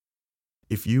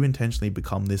If you intentionally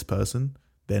become this person,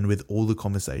 then with all the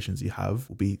conversations you have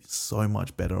will be so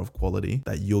much better of quality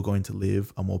that you're going to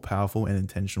live a more powerful and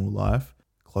intentional life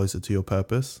closer to your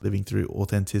purpose, living through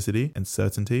authenticity and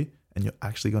certainty, and you're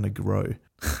actually going to grow.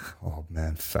 Oh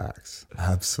man, facts.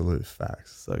 Absolute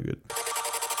facts. So good.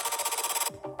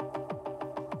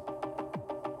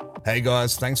 Hey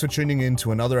guys, thanks for tuning in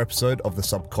to another episode of the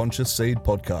Subconscious Seed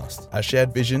podcast. Our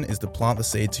shared vision is to plant the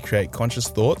seed to create conscious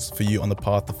thoughts for you on the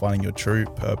path to finding your true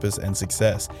purpose and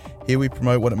success. Here we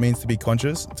promote what it means to be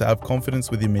conscious, to have confidence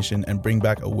with your mission, and bring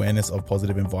back awareness of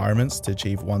positive environments to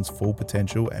achieve one's full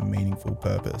potential and meaningful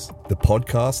purpose. The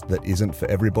podcast that isn't for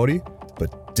everybody,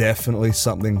 but definitely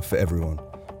something for everyone.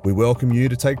 We welcome you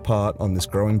to take part on this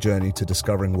growing journey to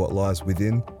discovering what lies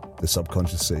within the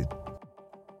subconscious seed.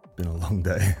 Been a long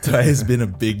day. Today's been a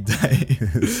big day.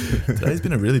 Today's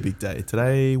been a really big day.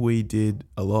 Today we did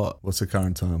a lot. What's the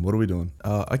current time? What are we doing?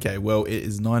 Okay, well, it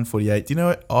is 9:48. Do you know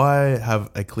what? I have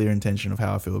a clear intention of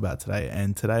how I feel about today.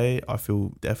 And today I feel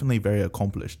definitely very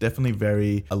accomplished, definitely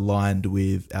very aligned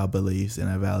with our beliefs and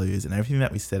our values and everything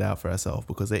that we set out for ourselves,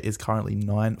 because it is currently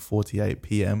 9:48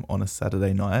 p.m. on a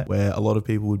Saturday night where a lot of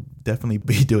people would definitely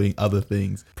be doing other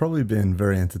things. Probably been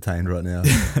very entertained right now.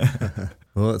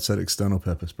 Well, it's that external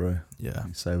purpose, bro. Yeah.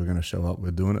 You say we're going to show up,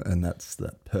 we're doing it, and that's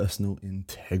that personal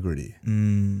integrity.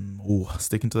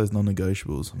 Sticking to those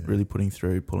non-negotiables, really pulling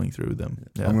through with them.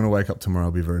 Yeah. I'm going to wake up tomorrow,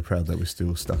 I'll be very proud that we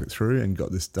still stuck it through and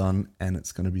got this done, and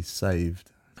it's going to be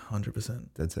saved. 100%.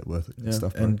 Dead set worth it. Yeah.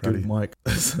 Stuff, bro. And good mic.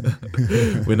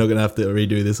 We're not going to have to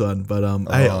redo this one, but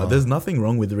there's nothing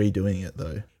wrong with redoing it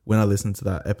though. When I listen to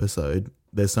that episode,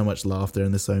 there's so much laughter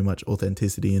and there's so much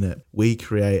authenticity in it. We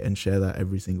create and share that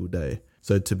every single day.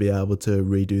 So to be able to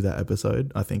redo that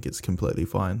episode, I think it's completely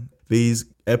fine. These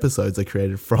episodes are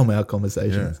created from our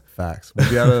conversations. Yeah, facts. We'll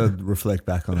be able to reflect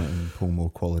back on it and pull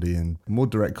more quality and more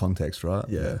direct context, right?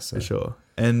 Yeah, for sure.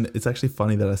 And it's actually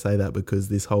funny that I say that because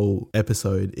this whole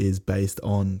episode is based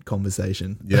on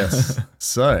conversation. Yes.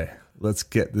 So let's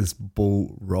get this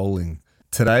ball rolling.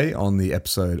 Today on the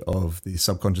episode of the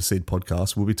Subconscious Seed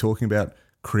podcast, we'll be talking about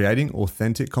creating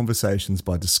authentic conversations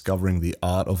by discovering the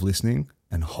art of listening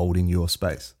and holding your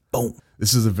space. Boom.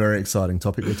 This is a very exciting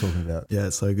topic we're talking about. Yeah,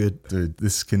 it's so good. Dude,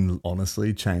 this can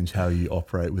honestly change how you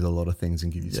operate with a lot of things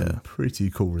and give you some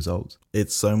pretty cool results.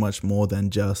 It's so much more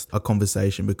than just a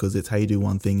conversation, because it's how you do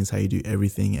one thing is how you do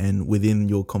everything. And within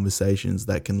your conversations,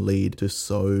 that can lead to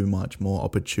so much more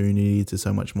opportunity, to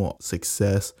so much more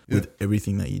success with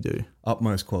everything that you do.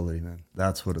 Utmost quality, man.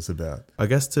 That's what it's about. I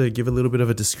guess to give a little bit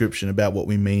of a description about what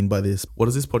we mean by this, what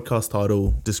does this podcast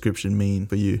title description mean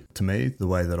for you? To me, the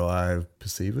way that I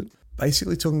perceive it,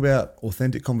 basically talking about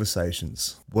authentic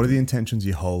conversations. What are the intentions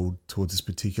you hold towards this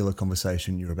particular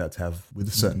conversation you're about to have with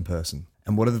a certain person?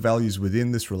 And what are the values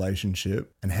within this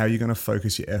relationship, and how you're going to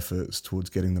focus your efforts towards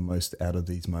getting the most out of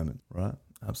these moments, right?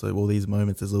 Absolutely. Well, these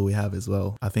moments is all we have as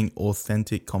well. I think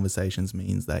authentic conversations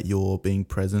means that you're being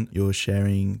present, you're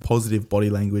sharing positive body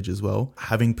language as well,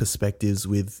 having perspectives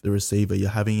with the receiver,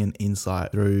 you're having an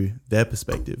insight through their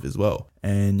perspective as well.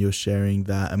 And you're sharing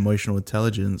that emotional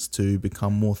intelligence to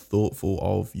become more thoughtful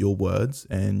of your words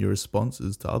and your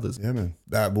responses to others. Yeah, man.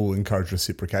 That will encourage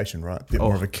reciprocation, right? A bit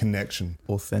more of a connection.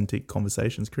 Authentic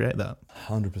conversations create that.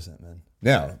 100%, man.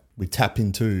 Now, we tap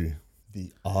into the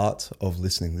art of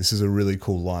listening. This is a really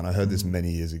cool line. I heard this many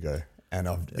years ago, and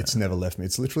it's never left me.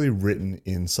 It's literally written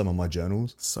in some of my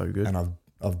journals. So good. And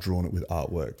I've drawn it with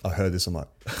artwork. I heard this, I'm like,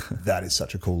 that is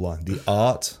such a cool line. The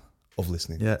art of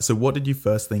listening. Yeah. So what did you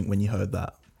first think when you heard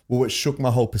that? Well, it shook my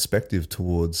whole perspective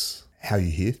towards how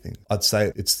you hear things. I'd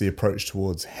say it's the approach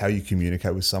towards how you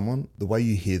communicate with someone, the way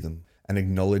you hear them, and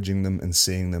acknowledging them and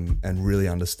seeing them and really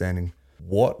understanding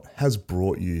what has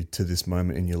brought you to this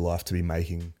moment in your life to be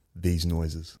making these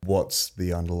noises. What's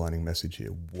the underlining message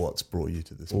here? What's brought you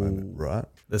to this moment, right?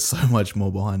 There's so much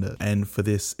more behind it. And for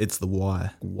this, it's the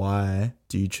why. Why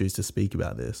do you choose to speak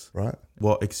about this? Right.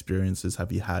 What experiences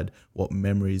have you had? What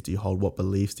memories do you hold? What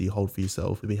beliefs do you hold for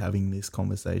yourself to be having this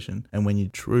conversation? And when you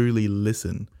truly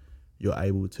listen, you're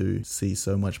able to see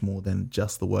so much more than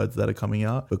just the words that are coming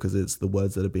out, because it's the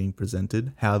words that are being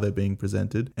presented, how they're being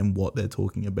presented, and what they're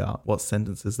talking about, what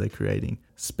sentences they're creating,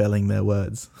 spelling their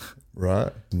words.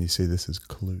 Right. And you see this as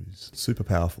clues. Super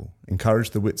powerful.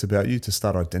 Encourage the wits about you to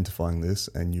start identifying this,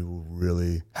 and you will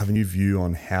really have a new view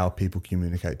on how people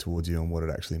communicate towards you and what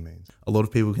it actually means. A lot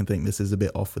of people can think this is a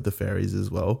bit off with the fairies as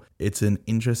well. It's an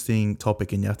interesting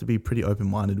topic, and you have to be pretty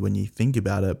open-minded when you think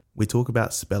about it. We talk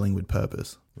about spelling with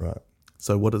purpose. Right.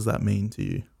 So what does that mean to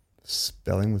you?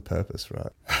 Spelling with purpose,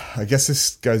 right? I guess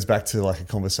this goes back to like a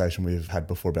conversation we've had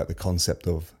before about the concept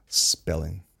of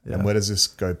spelling Yeah. And where does this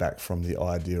go back from? The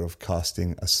idea of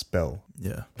casting a spell.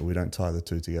 Yeah. But we don't tie the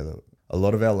two together. A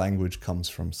lot of our language comes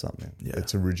from something. Yeah.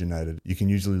 It's originated. You can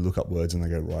usually look up words and they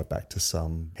go right back to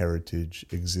some heritage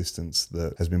existence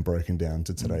that has been broken down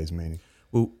to today's meaning.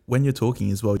 Well, when you're talking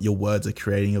as well, your words are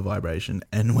creating a vibration.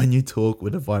 And when you talk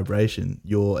with a vibration,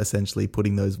 you're essentially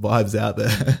putting those vibes out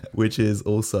there, which is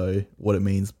also what it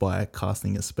means by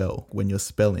casting a spell. When you're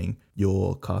spelling,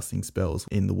 you're casting spells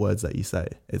in the words that you say.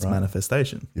 It's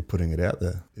manifestation. You're putting it out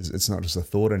there. It's not just a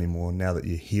thought anymore. Now that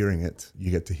you're hearing it,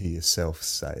 you get to hear yourself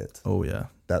say it. Oh, yeah.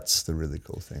 That's the really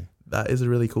cool thing. That is a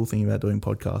really cool thing about doing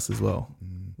podcasts as well.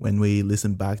 When we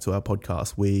listen back to our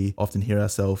podcast, we often hear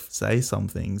ourselves say some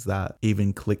things that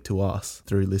even click to us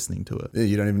through listening to it. Yeah,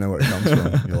 you don't even know where it comes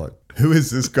from. You're like, who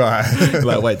is this guy?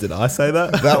 Like, wait, did I say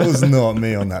that? That was not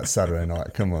me on that Saturday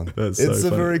night. Come on. That's It's so a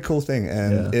funny. very cool thing.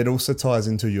 And it also ties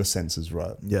into your senses,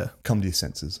 right? Yeah. Come to your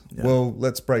senses. Yeah. Well,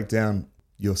 let's break down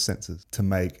your senses to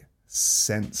make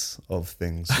sense of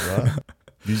things, right?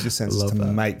 Use your senses to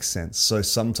make sense. So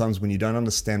sometimes when you don't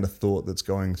understand a thought that's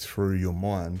going through your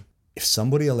mind, if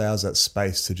somebody allows that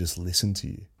space to just listen to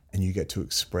you and you get to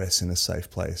express in a safe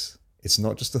place, it's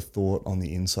not just a thought on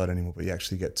the inside anymore, but you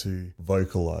actually get to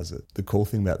vocalize it. The cool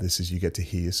thing about this is you get to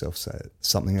hear yourself say it.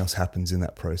 Something else happens in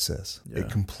that process. Yeah. It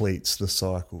completes the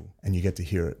cycle and you get to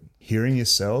hear it. Hearing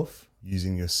yourself,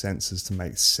 using your senses to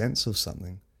make sense of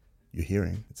something you're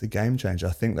hearing, it's a game changer.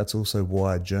 I think that's also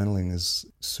why journaling is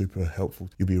super helpful.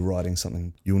 You'll be writing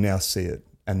something, you'll now see it.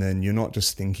 And then you're not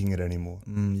just thinking it anymore.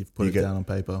 You've put it down on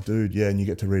paper. Dude, yeah, and you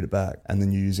get to read it back. And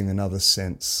then you're using another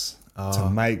sense to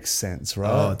make sense, right?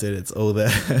 Oh, dude, it's all there.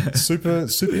 Super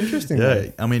interesting. Yeah,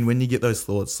 man. I mean, when you get those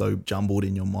thoughts so jumbled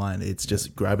in your mind, it's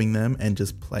just grabbing them and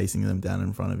just placing them down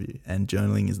in front of you. And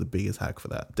journaling is the biggest hack for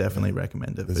that. Definitely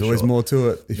recommend it. There's always more to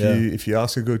it. Yeah. If you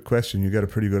ask a good question, you get a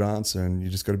pretty good answer, and you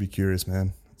just got to be curious,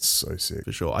 man. It's so sick.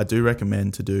 For sure. I do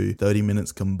recommend to do 30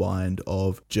 minutes combined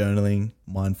of journaling,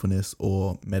 mindfulness,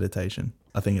 or meditation.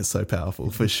 I think it's so powerful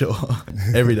for sure.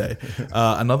 Every day.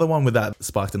 Another one with that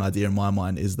sparked an idea in my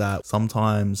mind is that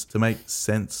sometimes to make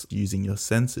sense using your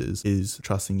senses is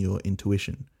trusting your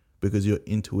intuition, because your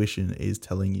intuition is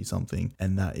telling you something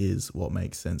and that is what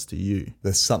makes sense to you.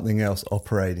 There's something else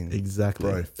operating. Exactly.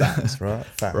 Bro, facts, right?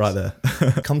 Facts. Right there.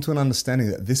 Come to an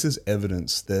understanding that this is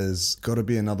evidence. There's got to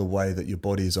be another way that your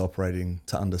body is operating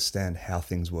to understand how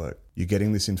things work. You're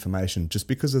getting this information just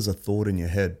because there's a thought in your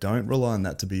head. Don't rely on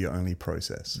that to be your only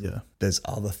process. Yeah. There's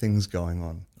other things going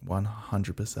on.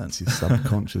 100%. It's your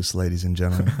subconscious, ladies and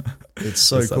gentlemen. It's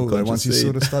so The cool though. subconscious Once you seed.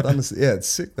 sort of start understanding, yeah, it's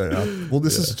sick though. Well,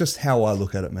 this is just how I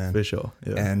look at it, man. For sure.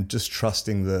 Yeah. And just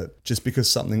trusting that just because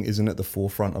something isn't at the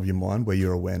forefront of your mind where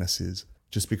your awareness is,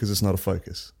 just because it's not a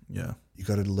focus, Yeah. you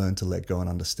got to learn to let go and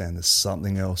understand there's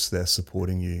something else there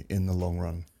supporting you in the long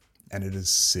run. And it is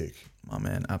sick. My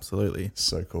man, absolutely.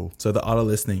 So cool. So the art of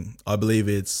listening, I believe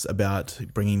it's about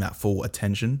bringing that full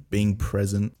attention, being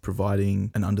present,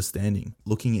 providing an understanding,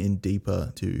 looking in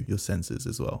deeper to your senses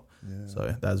as well. Yeah.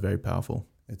 So that's very powerful.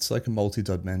 It's like a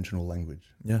multi-dimensional language.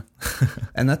 Yeah.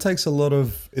 And that takes a lot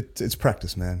of, it's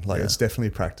practice, man. Like Yeah. it's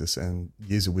definitely practice and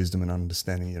years of wisdom and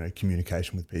understanding,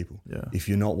 communication with people. Yeah. If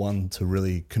you're not one to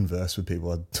really converse with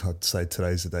people, I'd say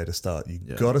today's the day to start. You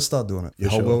Yeah. got to start doing it. Your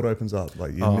For whole sure. world opens up.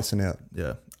 Like you're missing out.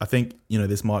 Yeah. I think,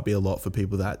 this might be a lot for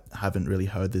people that haven't really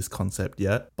heard this concept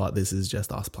yet, but this is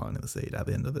just us planting the seed at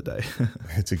the end of the day.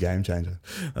 It's a game changer.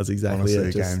 That's exactly Honestly,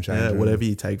 it. a game changer. Yeah, whatever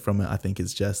you take from it, I think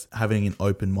it's just having an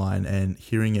open mind and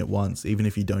hearing it once, even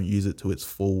if you don't use it to its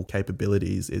full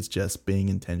capabilities, it's just being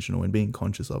intentional and being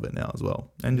conscious of it now as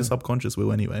well. And your subconscious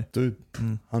will anyway. Dude,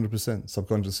 100%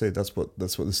 subconscious seed. That's what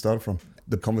this started from.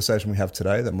 The conversation we have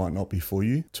today that might not be for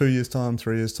you. 2 years time,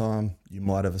 3 years time, you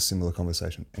might have a similar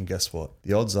conversation. And guess what?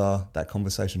 The odds are that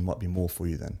conversation might be more for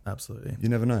you then. Absolutely. You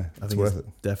never know. I It's think worth it's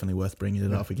it. definitely worth bringing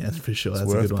it up again for sure. It's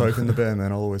That's worth a good one. poking the bear,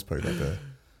 man. I'll always poke that bear.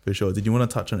 For sure. Did you want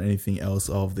to touch on anything else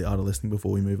of the art of listening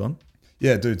before we move on?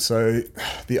 Yeah, dude. So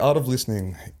the art of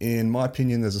listening, in my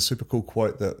opinion, there's a super cool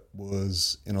quote that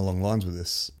was in along lines with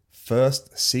this.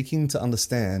 First, seeking to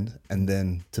understand and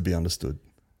then to be understood.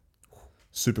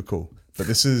 Super cool. But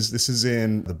this is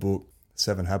in the book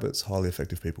 7 Habits, Highly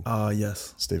Effective People.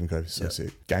 Yes. Stephen Covey, so Yep.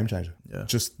 sick. Game changer. Yeah.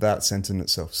 Just that sentence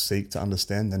itself. Seek to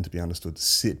understand, then to be understood.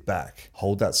 Sit back.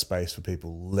 Hold that space for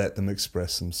people. Let them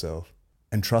express themselves.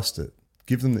 And trust it.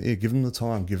 Give them the ear. Give them the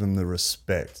time. Give them the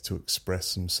respect to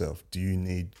express themselves. Do you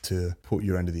need to put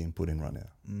your end of the input in right now?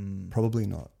 Probably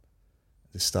not.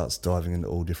 This starts diving into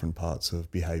all different parts of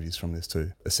behaviors from this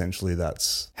too. Essentially,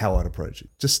 that's how I'd approach it.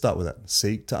 Just start with that.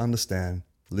 Seek to understand.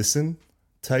 Listen.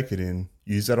 Take it in.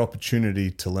 Use that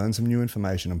opportunity to learn some new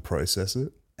information and process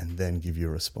it, and then give you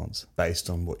a response based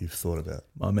on what you've thought about.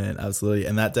 My man, absolutely.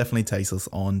 And that definitely takes us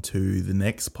on to the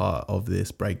next part of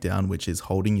this breakdown, which is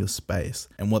holding your space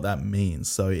and what that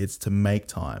means. So it's to make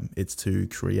time, it's to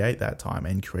create that time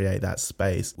and create that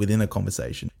space within a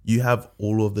conversation. You have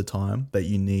all of the time that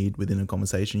you need within a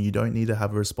conversation. You don't need to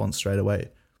have a response straight away.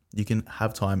 You can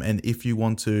have time. And if you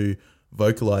want to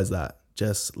vocalize that,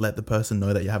 just let the person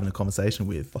know that you're having a conversation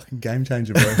with. Fucking game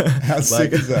changer, bro. How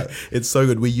sick is that? It's so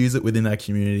good. We use it within our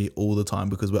community all the time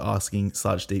because we're asking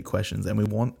such deep questions and we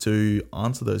want to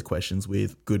answer those questions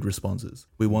with good responses.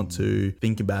 We want to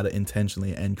think about it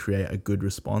intentionally and create a good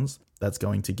response that's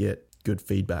going to get good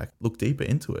feedback. Look deeper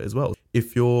into it as well.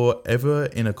 If you're ever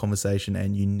in a conversation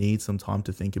and you need some time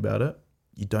to think about it,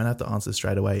 you don't have to answer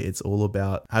straight away. It's all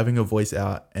about having a voice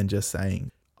out and just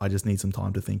saying, I just need some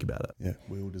time to think about it. Yeah,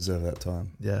 we all deserve that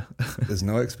time. Yeah. There's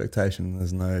no expectation.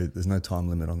 There's no time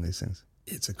limit on these things.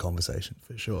 It's a conversation.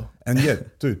 For sure. And yeah,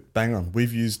 dude, bang on.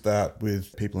 We've used that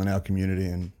with people in our community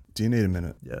and do you need a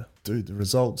minute? Yeah. Dude, the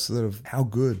results of how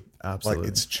good. Absolutely.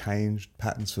 Like it's changed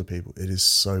patterns for people. It is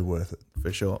so worth it.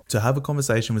 For sure. To have a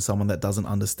conversation with someone that doesn't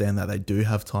understand that they do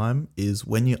have time is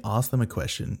when you ask them a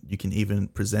question, you can even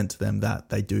present to them that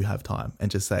they do have time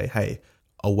and just say, hey,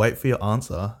 I'll wait for your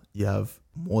answer. You have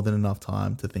more than enough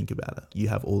time to think about it. You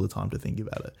have all the time to think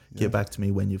about it. Yeah. Get back to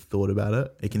me when you've thought about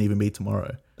it. It can even be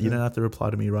tomorrow. You don't have to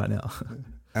reply to me right now.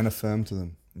 And affirm to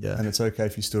them. Yeah. And it's okay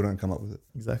if you still don't come up with it.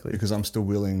 Exactly. Because I'm still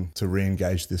willing to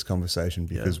re-engage this conversation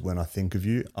because when I think of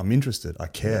you, I'm interested. I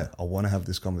care. I want to have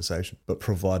this conversation. But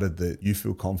provided that you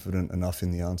feel confident enough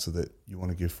in the answer that you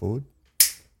want to give forward,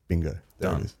 bingo.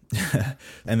 There it is.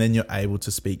 And then you're able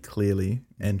to speak clearly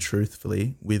and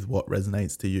truthfully with what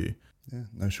resonates to you. Yeah,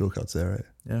 no shortcuts there, right?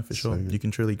 Yeah, for sure. You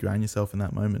can truly ground yourself in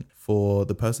that moment. For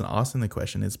the person asking the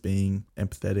question, it's being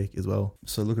empathetic as well.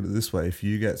 So look at it this way. If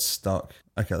you get stuck,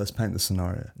 okay, let's paint the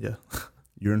scenario. Yeah.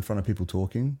 You're in front of people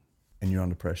talking and you're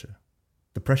under pressure.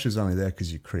 The pressure's only there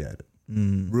because you create it.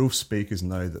 Real speakers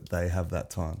know that they have that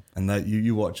time. And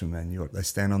you watch them, man. They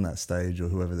stand on that stage or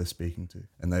whoever they're speaking to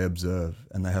and they observe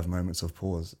and they have moments of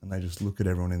pause and they just look at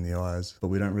everyone in the eyes. But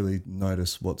we don't really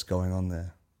notice what's going on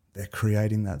there. They're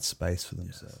creating that space for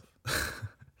themselves.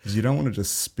 Because you don't want to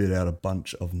just spit out a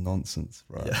bunch of nonsense,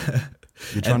 right? Yeah.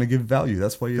 You're trying to give value.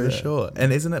 That's why you're there. For sure.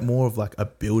 And isn't it more of like a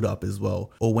build up as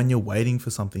well? Or when you're waiting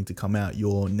for something to come out,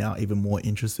 you're now even more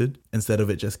interested instead of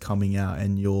it just coming out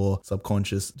and your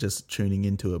subconscious just tuning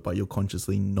into it, but you're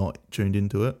consciously not tuned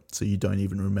into it. So you don't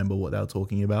even remember what they were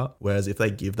talking about. Whereas if they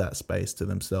give that space to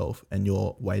themselves and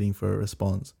you're waiting for a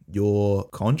response, your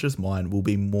conscious mind will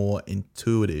be more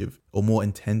intuitive or more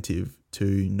attentive to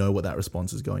know what that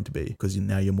response is going to be because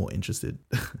now you're more interested.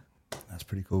 That's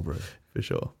pretty cool, bro. For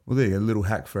sure. Well, there you go. A little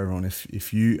hack for everyone.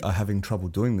 If you are having trouble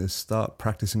doing this, start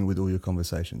practicing with all your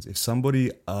conversations. If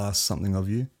somebody asks something of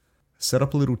you, set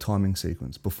up a little timing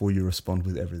sequence before you respond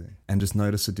with everything and just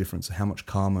notice the difference, how much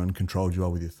calmer and controlled you are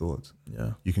with your thoughts.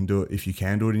 Yeah. You can do it. If you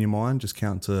can do it in your mind, just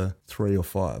count to 3 or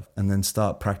 5 and then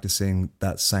start practicing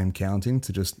that same counting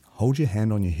to just hold your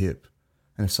hand on your hip.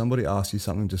 And if somebody asks you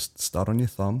something, just start on your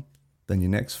thumb, then your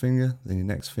next finger, then your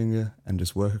next finger, and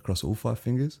just work across all 5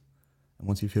 fingers. And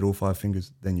once you've hit all 5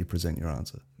 fingers, then you present your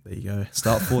answer. There you go.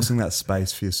 Start forcing that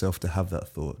space for yourself to have that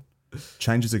thought.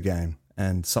 Changes a game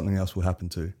and something else will happen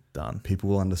too. Done. People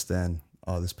will understand,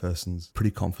 oh, this person's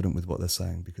pretty confident with what they're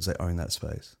saying because they own that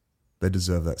space. They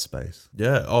deserve that space.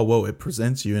 Yeah. Oh, well, it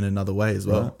presents you in another way as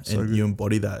well. Right. So and good. You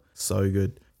embody that. So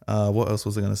good. What else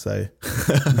was I going to say?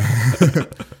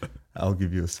 I'll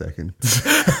give you a second.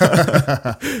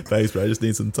 Thanks, bro. I just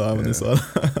need some time on this one.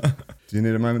 Do you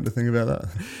need a moment to think about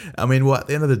that? I mean, at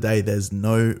the end of the day, there's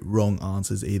no wrong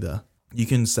answers either. You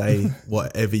can say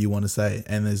whatever you want to say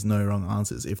and there's no wrong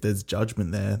answers. If there's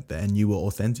judgment there and you were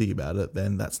authentic about it,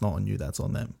 then that's not on you, that's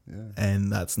on them. Yeah.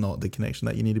 And that's not the connection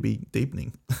that you need to be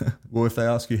deepening. Well, if they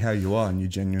ask you how you are and you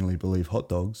genuinely believe hot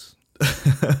dogs,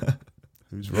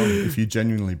 who's wrong? If you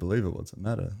genuinely believe it, what's it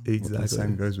matter? Exactly. The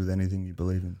same goes with anything you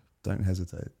believe in. Don't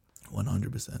hesitate.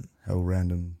 100%. How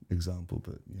random example,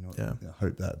 but I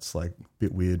hope that's like a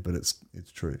bit weird, but it's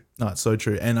true. No, it's so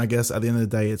true. And I guess at the end of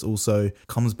the day, it's also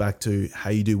comes back to how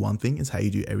you do one thing is how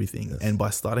you do everything. Yes. And by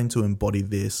starting to embody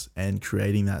this and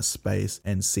creating that space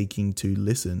and seeking to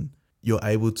listen, you're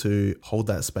able to hold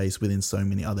that space within so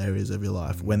many other areas of your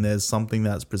life. When there's something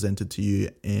that's presented to you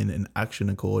in an action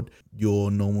accord, your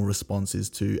normal response is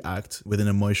to act with an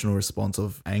emotional response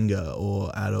of anger or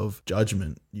out of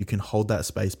judgment. You can hold that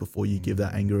space before you give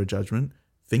that anger or judgment.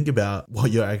 think about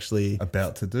what you're actually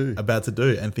about to do,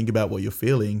 and think about what you're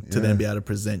feeling to then be able to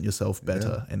present yourself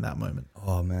better in that moment.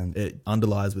 Oh man, it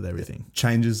underlies with everything. It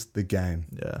changes the game.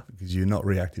 Yeah. Because you're not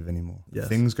reactive anymore. Yes.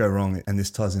 Things go wrong, and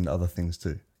this ties into other things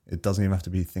too. It doesn't even have to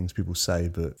be things people say,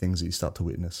 but things that you start to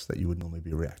witness that you would normally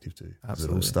be reactive to.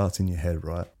 Absolutely. It all starts in your head,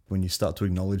 right? When you start to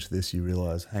acknowledge this, you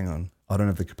realize, hang on, I don't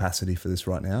have the capacity for this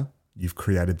right now. You've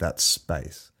created that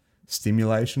space.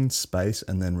 Stimulation, space,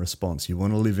 and then response. You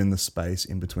want to live in the space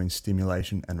in between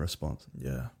stimulation and response.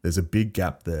 Yeah. There's a big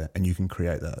gap there, and you can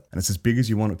create that. And it's as big as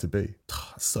you want it to be.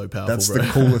 So powerful, That's bro.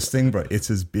 the coolest thing, bro. It's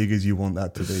as big as you want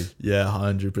that to be. Yeah,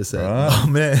 100%. Right? Oh,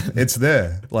 man. It's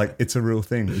there. Like, it's a real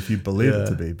thing if you believe it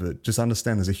to be. But just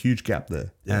understand there's a huge gap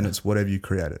there. Yeah. And it's whatever you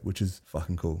create it, which is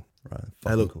fucking cool. Right? Fucking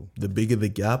Hey, look, cool. the bigger the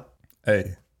gap,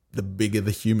 Hey. the bigger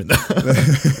the human.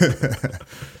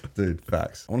 Dude,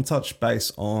 facts. I want to touch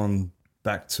base on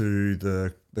back to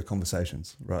the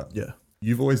conversations, right? Yeah.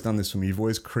 You've always done this for me. You've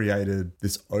always created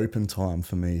this open time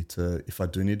for me to, if I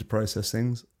do need to process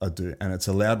things, I do. And it's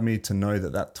allowed me to know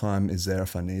that that time is there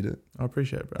if I need it. I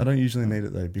appreciate it, bro. I don't usually need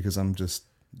it though, because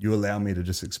you allow me to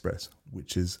just express,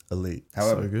 which is elite.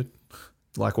 However, so good.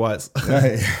 Likewise.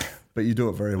 hey, but you do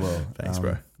it very well. Thanks,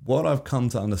 bro. What I've come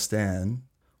to understand,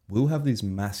 we'll have these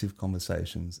massive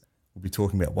conversations. We'll be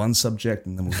talking about one subject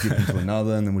and then we'll dip into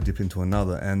another and then we'll dip into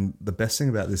another. And the best thing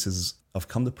about this is I've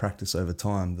come to practice over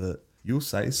time that you'll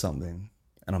say something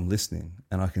and I'm listening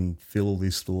and I can feel all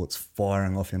these thoughts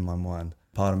firing off in my mind.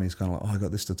 Part of me is kind of like, oh, I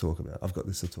got this to talk about. I've got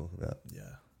this to talk about. Yeah.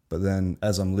 But then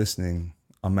as I'm listening,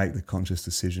 I make the conscious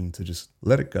decision to just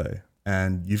let it go.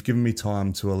 And you've given me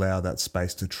time to allow that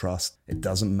space to trust. It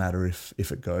doesn't matter if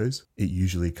it goes, it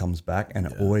usually comes back and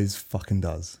it always fucking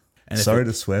does. And sorry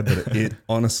to swear, but it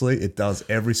honestly, it does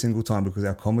every single time because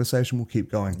our conversation will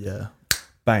keep going. Yeah.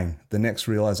 Bang. The next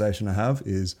realization I have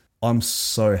is I'm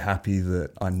so happy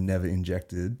that I never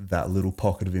injected that little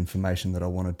pocket of information that I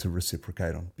wanted to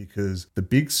reciprocate on, because the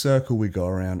big circle we go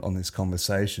around on this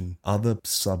conversation, other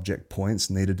subject points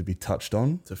needed to be touched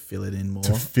on. To fill it in more.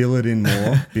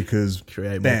 Because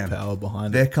create bam, more power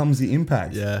behind there it. comes the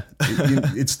impact. Yeah.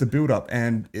 It's the build up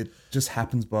and it just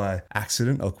happens by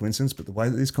accident or coincidence. But the way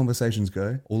that these conversations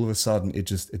go, all of a sudden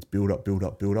it's build up.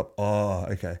 Oh,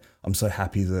 okay. I'm so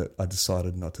happy that I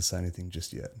decided not to say anything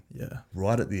just yet. Yeah.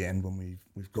 Right at the end when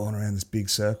we've gone around this big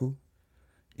circle,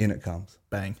 in it comes.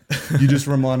 Bang. You just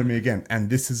reminded me again. And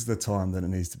this is the time that it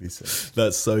needs to be said.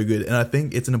 That's so good. And I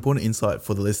think it's an important insight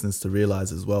for the listeners to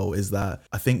realize as well is that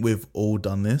I think we've all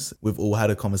done this. We've all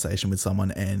had a conversation with someone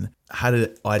and had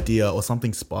an idea or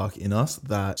something spark in us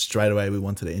that straight away we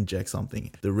wanted to inject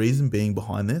something. The reason being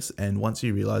behind this, and once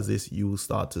you realize this, you will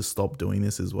start to stop doing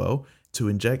this as well. To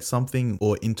inject something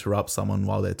or interrupt someone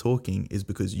while they're talking is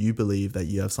because you believe that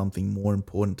you have something more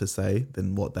important to say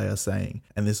than what they are saying.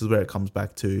 And this is where it comes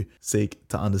back to seek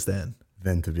to understand.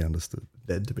 Then to be understood.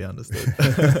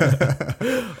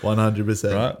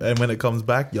 100%. Right. And when it comes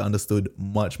back, you understood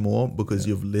much more because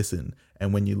you've listened.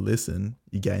 And when you listen,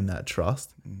 you gain that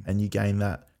trust and you gain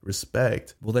that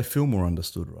respect. Well, they feel more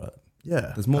understood, right?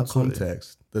 Yeah. There's more absolutely.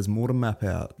 context. There's more to map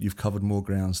out. You've covered more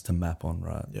grounds to map on,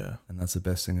 right? Yeah. And that's the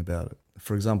best thing about it.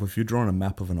 For example, if you're drawing a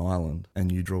map of an island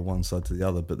and you draw one side to the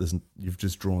other, but you've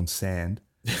just drawn sand,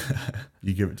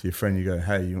 you give it to your friend, you go,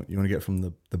 hey, you want to get from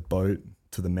the boat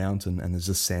to the mountain and there's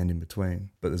just sand in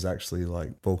between. But there's actually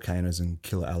like volcanoes and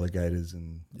killer alligators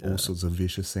and all sorts of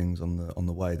vicious things on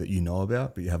the way that you know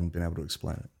about, but you haven't been able to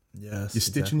explain it. Yes. You're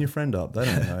stitching your friend up. They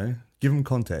don't know. Give them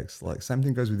context. Like same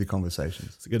thing goes with your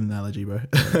conversations. It's a good analogy, bro.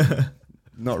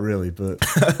 Not really, but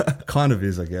kind of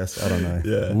is, I guess. I don't know.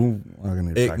 Yeah.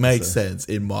 It makes sense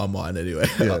in my mind anyway.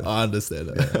 Yeah. I understand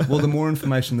it. Yeah. Well, the more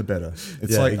information, the better.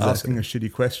 It's like asking a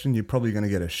shitty question. You're probably going to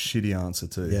get a shitty answer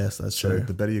too. Yes, that's so true.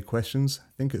 The better your questions,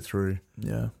 think it through.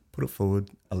 Yeah. Put it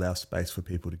forward. Allow space for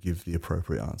people to give the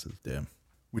appropriate answers. Damn.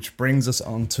 Which brings us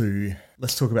on to,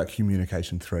 let's talk about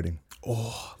communication threading.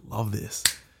 Oh, love this.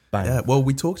 Bang. Yeah. Well,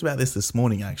 we talked about this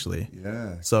morning, actually.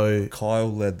 Yeah. So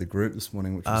Kyle led the group this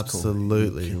morning, which was absolutely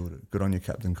cool. He killed it. Good on you,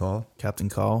 Captain Kyle. Captain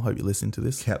Kyle, hope you listen to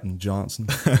this. Captain Johnson.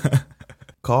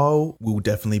 Kyle will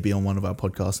definitely be on one of our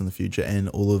podcasts in the future, and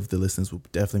all of the listeners will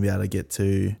definitely be able to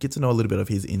get to know a little bit of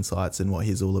his insights and what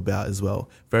he's all about as well.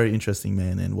 Very interesting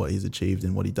man and what he's achieved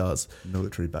and what he does.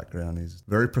 Military background. He's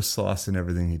very precise in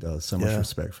everything he does. So much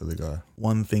respect for the guy.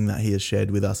 One thing that he has shared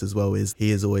with us as well is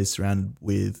he is always surrounded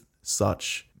with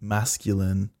such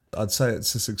masculine. I'd say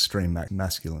it's just extreme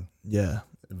masculine. Yeah.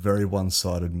 Very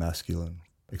one-sided masculine.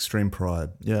 Extreme pride.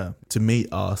 Yeah. To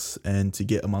meet us and to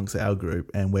get amongst our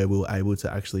group, and where we were able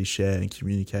to actually share and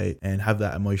communicate and have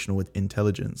that emotional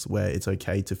intelligence where it's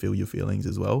okay to feel your feelings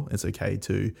as well. It's okay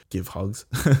to give hugs.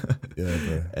 Yeah,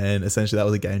 bro. And essentially that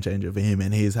was a game changer for him.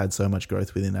 And he has had so much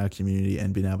growth within our community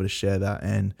and been able to share that.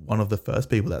 And one of the first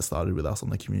people that started with us on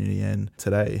the community. And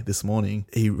today, this morning,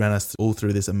 he ran us all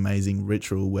through this amazing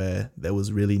ritual where there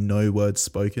was really no words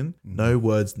spoken, no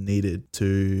words needed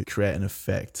to create an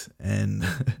effect. And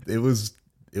it was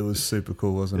super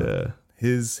cool, wasn't it?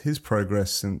 His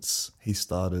progress since he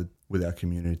started with our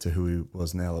community to who he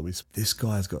was now. This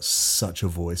guy's got such a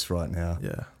voice right now.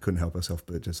 Yeah. Couldn't help ourselves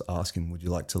but just ask him, would you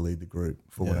like to lead the group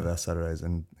for one of our Saturdays?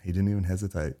 And he didn't even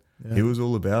hesitate. Yeah. He was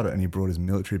all about it, and he brought his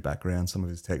military background, some of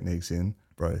his techniques in.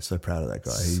 Bro, so proud of that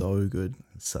guy. So good.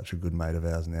 Such a good mate of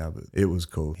ours now, but it was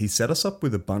cool. He set us up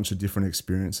with a bunch of different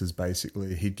experiences,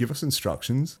 basically. He'd give us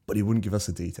instructions, but he wouldn't give us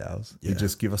the details. He'd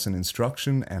just give us an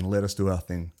instruction and let us do our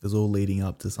thing. It was all leading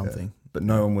up to something. Yeah. But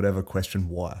no one would ever question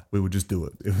why. We would just do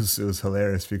it. It was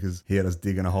hilarious because he had us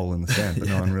digging a hole in the sand, but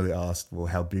no one really asked, well,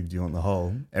 how big do you want the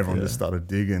hole? Everyone just started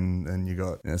digging, and you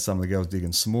got some of the girls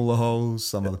digging smaller holes,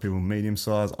 some other people medium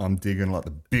size. I'm digging like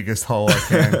the biggest hole I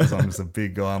can because I'm just a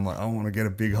big guy. I'm like, I want to get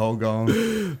a big hole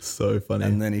going. So funny.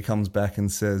 And then he comes back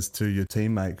and says to your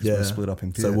teammate, because we're split up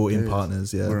in pairs. So we're in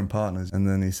partners, We're in partners. And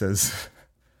then he says,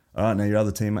 all right, now your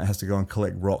other teammate has to go and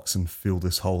collect rocks and fill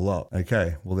this hole up.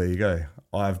 Okay, well, there you go.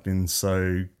 I've been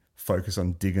so focused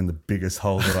on digging the biggest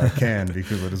hole that I can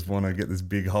because I just want to get this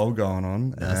big hole going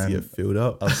on. Now to get filled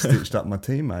up. I've stitched up my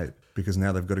teammate because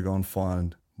now they've got to go and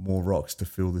find more rocks to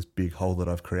fill this big hole that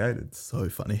I've created. So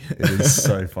funny. It is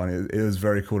so funny. It was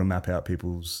very cool to map out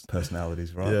people's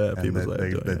personalities, right? Yeah, and people's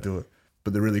way of they do it.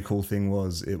 But the really cool thing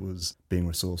was it was being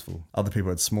resourceful. Other people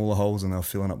had smaller holes and they were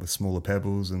filling up with smaller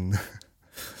pebbles, and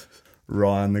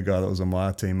Ryan, the guy that was on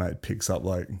my teammate, picks up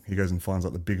he goes and finds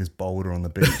the biggest boulder on the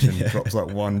beach and drops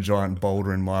one giant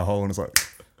boulder in my hole, and it's like,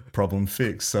 problem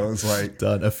fixed. So it was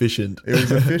done. Efficient. It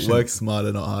was efficient. Work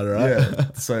smarter, not harder, right?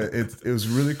 Yeah. So it was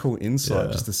really cool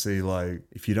insight just to see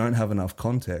if you don't have enough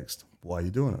context, why are you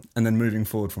doing it? And then moving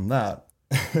forward from that,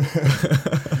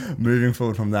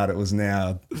 it was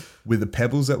now with the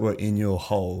pebbles that were in your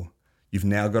hole, you've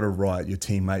now got to write your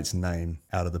teammate's name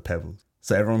out of the pebbles.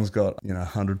 So everyone's got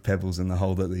 100 pebbles in the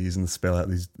hole that they're using to spell out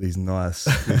these nice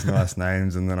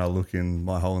names, and then I look in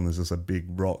my hole and there's just a big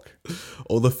rock.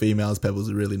 All the females'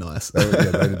 pebbles are really nice. They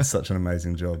did such an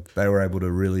amazing job. They were able to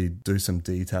really do some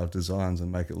detailed designs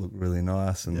and make it look really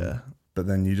nice. But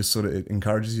then you just it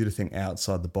encourages you to think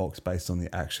outside the box based on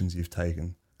the actions you've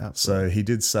taken. Absolutely. So he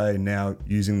did say, now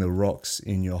using the rocks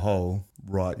in your hole,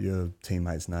 write your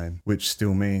teammate's name, which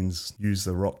still means use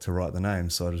the rock to write the name.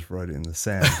 So I just wrote it in the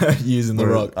sand. Using the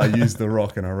rock. I used the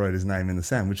rock and I wrote his name in the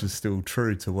sand, which is still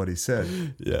true to what he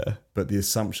said. Yeah. But the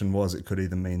assumption was it could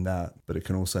either mean that, but it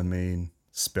can also mean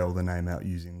spell the name out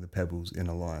using the pebbles in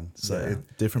a line. So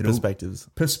different perspectives.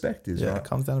 Perspectives, right? It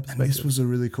comes down to perspective. And this was a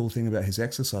really cool thing about his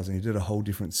exercise, and he did a whole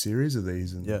different series of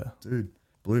these. And dude,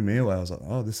 blew me away. I was like,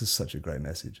 oh, this is such a great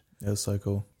message. It was so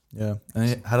cool. Yeah. And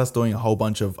he had us doing a whole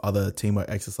bunch of other teamwork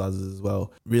exercises as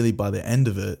well. Really, by the end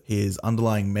of it, his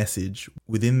underlying message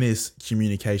within this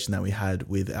communication that we had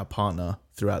with our partner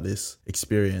throughout this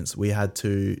experience, we had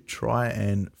to try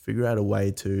and figure out a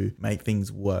way to make things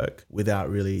work without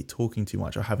really talking too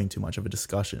much or having too much of a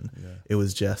discussion. Yeah. It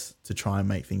was just to try and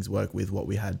make things work with what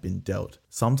we had been dealt.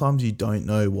 Sometimes you don't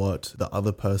know what the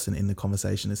other person in the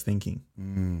conversation is thinking.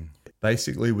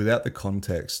 Basically, without the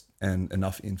context and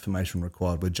enough information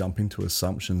required, we're jumping to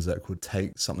assumptions that could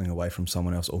take something away from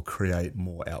someone else or create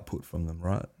more output from them,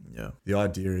 right? Yeah. The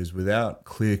idea is without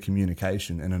clear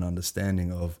communication and an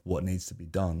understanding of what needs to be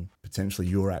done, potentially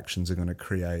your actions are going to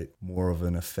create more of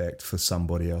an effect for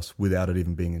somebody else without it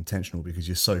even being intentional, because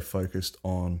you're so focused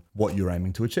on what you're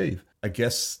aiming to achieve. I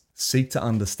guess seek to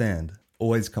understand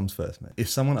always comes first, mate. If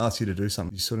someone asks you to do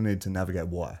something, you sort of need to navigate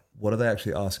why. What are they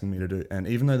actually asking me to do? And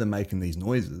even though they're making these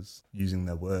noises, using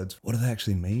their words, what do they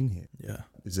actually mean here? Yeah.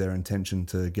 Is their intention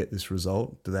to get this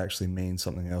result? Do they actually mean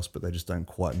something else, but they just don't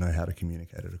quite know how to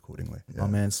communicate it accordingly? Yeah. My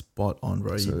man, spot on,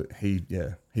 bro. So he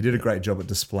did a great job at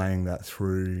displaying that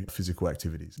through physical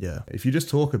activities. Yeah. If you just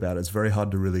talk about it, it's very hard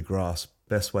to really grasp.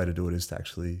 Best way to do it is to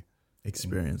actually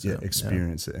experience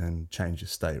it and change your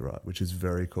state, right? Which is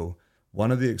very cool.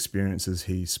 One of the experiences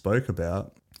he spoke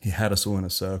about, he had us all in a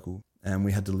circle and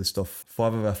we had to list off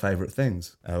 5 of our favorite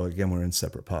things. Again, we're in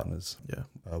separate partners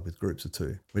with groups of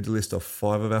 2. We had to list off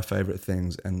 5 of our favorite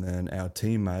things, and then our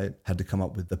teammate had to come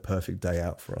up with the perfect day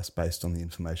out for us based on the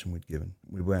information we'd given.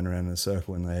 We went around in a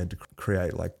circle and they had to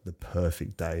create the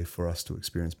perfect day for us to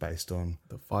experience based on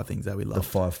the 5 things that we loved. The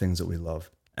 5 things that we loved.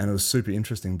 And it was super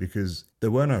interesting because there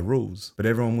were no rules, but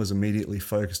everyone was immediately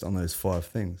focused on those 5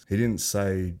 things. He didn't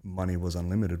say money was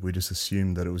unlimited. We just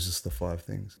assumed that it was just the 5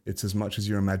 things. It's as much as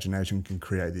your imagination can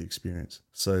create the experience.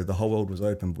 So the whole world was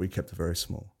open, but we kept it very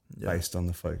small based on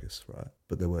the focus, right?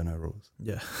 But there were no rules.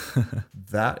 Yeah.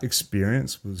 That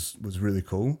experience was really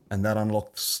cool. And that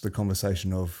unlocks the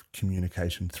conversation of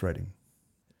communication threading.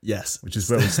 Yes. Which is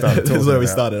where we started. That's where we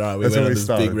started. All right, we went on this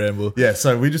big ramble. Yeah,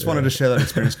 so we just wanted to share that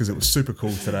experience because it was super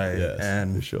cool today. Yes,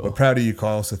 and for sure. We're proud of you,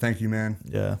 Kyle. So thank you, man.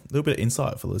 Yeah, a little bit of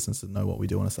insight for listeners to know what we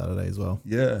do on a Saturday as well.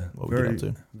 Yeah, what we get up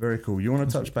to. Very cool. You want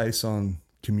to touch base on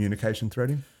communication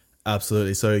threading?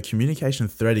 Absolutely. So communication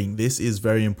threading, this is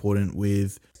very important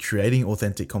with creating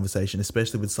authentic conversation,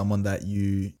 especially with someone that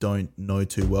you don't know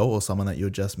too well or someone that you're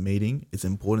just meeting. It's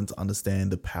important to understand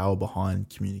the power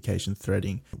behind communication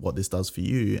threading, what this does for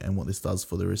you and what this does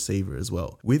for the receiver as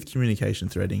well. With communication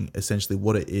threading, essentially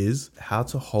what it is, how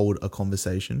to hold a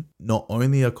conversation, not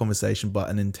only a conversation, but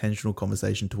an intentional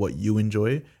conversation to what you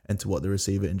enjoy and to what the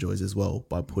receiver enjoys as well,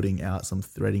 by putting out some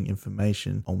threading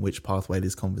information on which pathway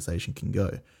this conversation can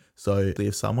go. So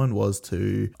if someone was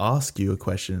to ask you a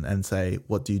question and say,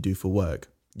 what do you do for work?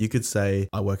 You could say,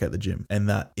 I work at the gym. And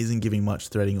that isn't giving much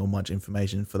threading or much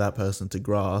information for that person to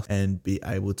grasp and be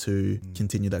able to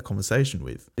continue that conversation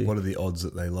with. What are the odds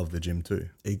that they love the gym too?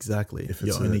 Exactly. If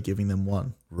you're only giving them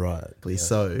one. Right. Yeah.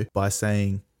 So by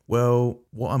saying, well,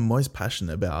 what I'm most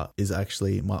passionate about is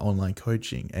actually my online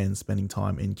coaching and spending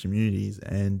time in communities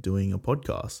and doing a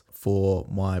podcast. For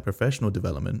my professional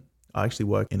development, I actually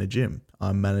work in a gym.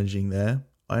 I'm managing there.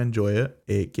 I enjoy it.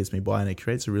 It gets me by and it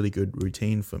creates a really good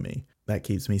routine for me that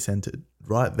keeps me centered.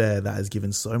 Right there, that has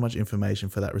given so much information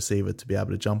for that receiver to be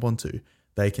able to jump onto.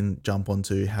 They can jump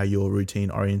onto how you're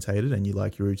routine orientated and you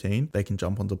like your routine. They can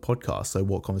jump onto podcasts. So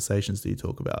what conversations do you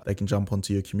talk about? They can jump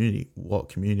onto your community. What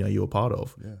community are you a part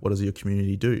of? Yeah. What does your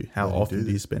community do? How often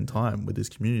do you spend time with this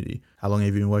community? How long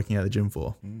have you been working at the gym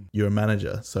for? You're a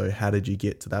manager. So how did you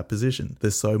get to that position?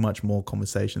 There's so much more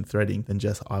conversation threading than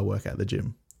just I work at the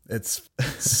gym. It's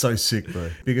so sick, bro.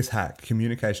 Biggest hack,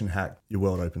 communication hack, your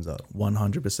world opens up.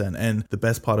 100%. And the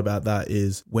best part about that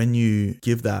is when you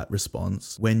give that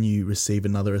response, when you receive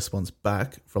another response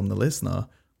back from the listener,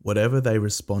 whatever they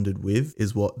responded with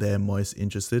is what they're most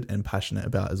interested and passionate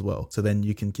about as well. So then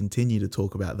you can continue to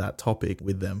talk about that topic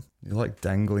with them. You're like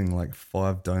dangling like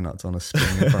 5 donuts on a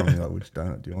string in front of me. Like, which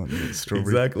donut do you want?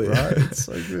 Strawberry? Exactly. Right? It's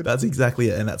so good. That's exactly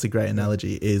it. And that's a great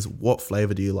analogy is what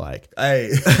flavor do you like?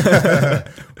 Hey,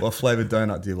 what flavored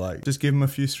donut do you like? Just give them a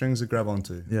few strings to grab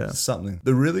onto. Yeah. Something.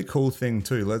 The really cool thing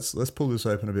too, let's pull this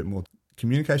open a bit more.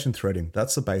 Communication threading,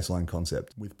 that's the baseline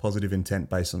concept with positive intent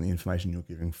based on the information you're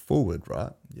giving forward,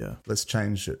 right? Yeah. Let's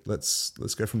change it. Let's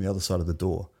go from the other side of the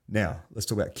door. Now, let's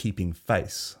talk about keeping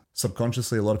face.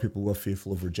 Subconsciously, a lot of people were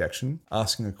fearful of rejection,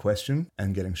 asking a question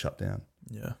and getting shut down.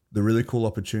 Yeah. The really cool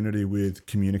opportunity with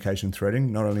communication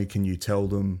threading, not only can you tell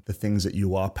them the things that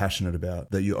you are passionate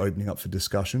about, that you're opening up for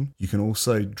discussion, you can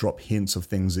also drop hints of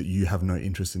things that you have no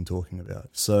interest in talking about.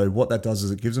 So what that does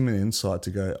is it gives them an insight to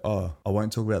go, oh, I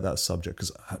won't talk about that subject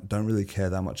because I don't really care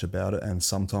that much about it. And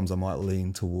sometimes I might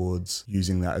lean towards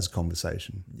using that as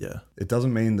conversation. Yeah. It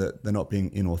doesn't mean that they're not being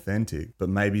inauthentic, but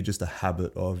maybe just a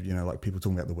habit of, like people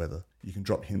talking about the weather. You can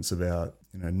drop hints about,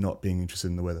 not being interested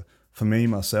in the weather. For me,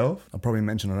 myself, I probably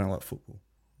mentioned I don't like football.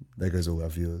 There goes all our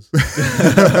viewers.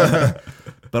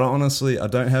 But honestly, I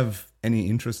don't have any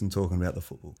interest in talking about the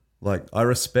football. Like, I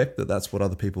respect that that's what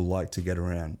other people like to get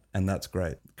around, and that's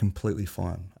great. Completely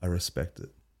fine. I respect it.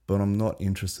 But I'm not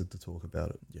interested to talk about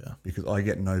it. Yeah. Because I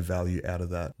get no value out of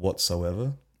that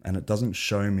whatsoever. And it doesn't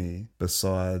show me,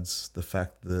 besides the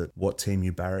fact that what team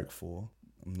you barrack for,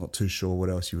 I'm not too sure what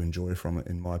else you enjoy from it,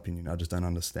 in my opinion. I just don't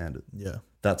understand it. Yeah.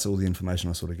 That's all the information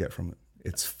I sort of get from it.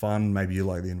 It's fun. Maybe you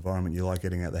like the environment. You like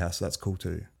getting out of the house. So that's cool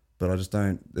too. But I just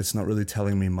don't, it's not really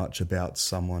telling me much about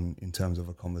someone in terms of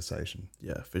a conversation.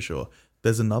 Yeah, for sure.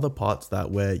 There's another part to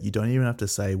that where you don't even have to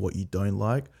say what you don't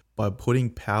like. By putting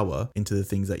power into the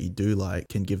things that you do like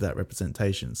can give that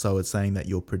representation. So it's saying that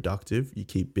you're productive, you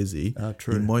keep busy.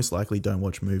 True. You most likely don't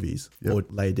watch movies or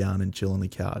lay down and chill on the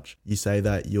couch. You say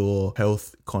that you're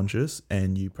health conscious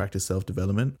and you practice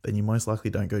self-development, then you most likely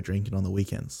don't go drinking on the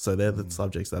weekends. So they're the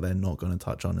subjects that they're not going to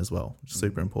touch on as well, which is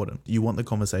super important. You want the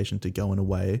conversation to go in a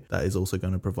way that is also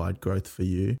going to provide growth for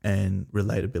you and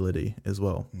relatability as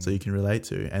well. So you can relate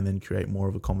to and then create more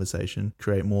of a conversation,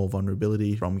 create more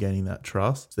vulnerability from gaining that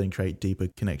trust, then create deeper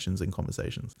connections and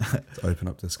conversations. To open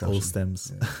up discussion. All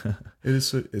stems. Yeah.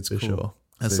 It's for cool. Sure.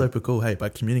 That's super cool. Hey,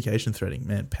 but communication threading,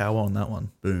 man, power on that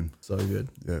one. Boom. So good.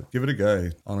 Yeah. Give it a go,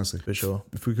 honestly. For sure.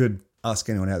 If we could ask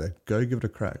anyone out there, go give it a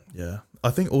crack. Yeah, I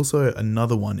think also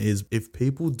another one is if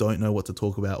people don't know what to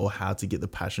talk about or how to get the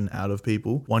passion out of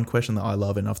people, one question that I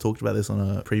love, and I've talked about this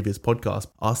on a previous podcast,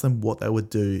 ask them what they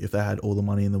would do if they had all the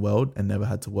money in the world and never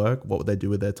had to work. What would they do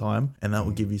with their time? And that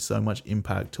will give you so much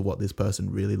impact to what this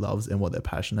person really loves and what they're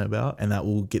passionate about. And that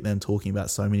will get them talking about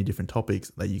so many different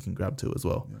topics that you can grab to as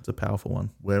well. Yeah. It's a powerful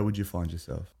one. Where would you find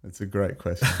yourself? It's a great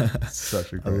question. It's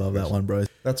such a great I love question. that one, bro.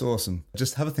 That's awesome.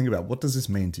 Just have a think about, what does this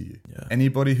mean to you? Yeah.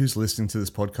 Anybody who's listening to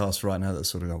this podcast right now that's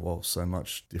sort of going, well, so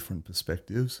much different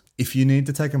perspectives. If you need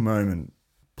to take a moment,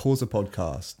 pause the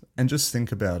podcast and just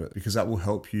think about it, because that will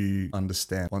help you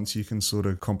understand. Once you can sort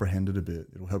of comprehend it a bit,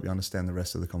 it'll help you understand the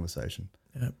rest of the conversation.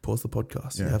 Yeah, pause the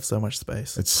podcast. Yeah. You have so much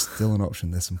space. It's still an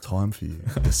option. There's some time for you.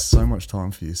 There's so much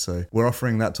time for you. So we're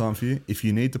offering that time for you. If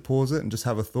you need to pause it and just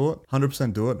have a thought,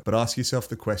 100% do it. But ask yourself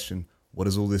the question, what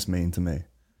does all this mean to me?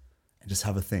 And just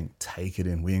have a think. Take it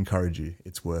in. We encourage you.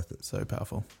 It's worth it. So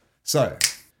powerful. So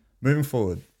moving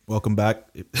forward. Welcome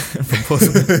back from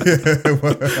pausing.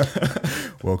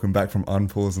 Welcome back from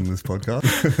unpausing this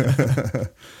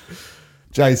podcast.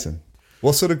 Jason,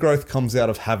 what sort of growth comes out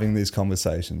of having these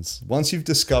conversations? Once you've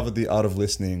discovered the art of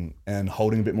listening and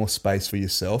holding a bit more space for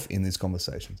yourself in these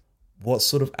conversations, what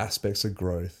sort of aspects of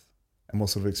growth and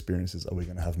what sort of experiences are we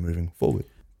going to have moving forward?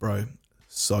 Bro,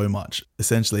 so much.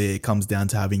 Essentially, it comes down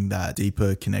to having that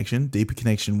deeper connection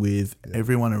with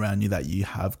everyone around you that you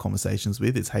have conversations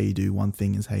with. It's how you do one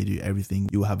thing is how you do everything.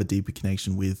 You will have a deeper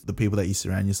connection with the people that you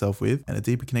surround yourself with, and a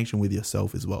deeper connection with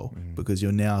yourself as well, because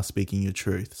you're now speaking your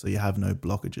truth. So you have no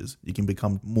blockages. You can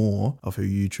become more of who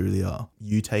you truly are.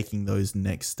 You taking those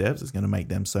next steps is going to make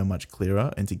them so much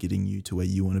clearer into getting you to where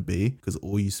you want to be, because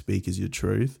all you speak is your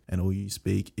truth, and all you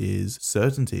speak is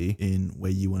certainty in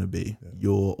where you want to be. Yeah.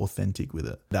 You're authentic with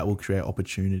it. That will create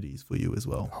opportunities for you as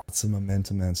well. It's the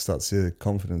momentum, man. Starts the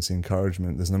confidence, the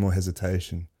encouragement. There's no more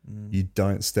hesitation. You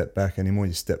don't step back anymore.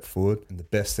 You step forward. And the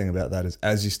best thing about that is,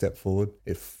 as you step forward,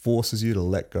 it forces you to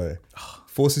let go.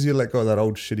 Forces you to let go of that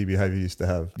old shitty behavior you used to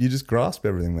have. You just grasp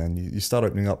everything, man. You start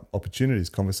opening up opportunities,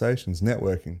 conversations,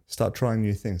 networking. Start trying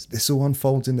new things. This all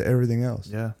unfolds into everything else.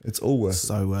 Yeah. It's all worth it.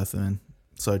 So worth it, man.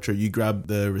 So true. You grab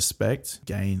the respect,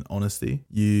 gain honesty.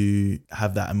 You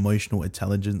have that emotional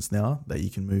intelligence now that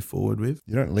you can move forward with.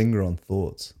 You don't linger on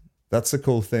thoughts. That's the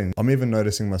cool thing. I'm even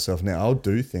noticing myself now. I'll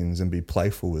do things and be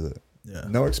playful with it. Yeah.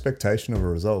 No expectation of a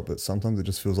result, but sometimes it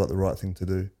just feels like the right thing to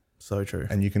do. So true.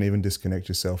 And you can even disconnect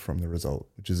yourself from the result,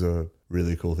 which is a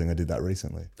really cool thing. I did that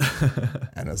recently.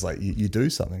 And it's like you do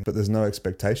something, but there's no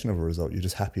expectation of a result. You're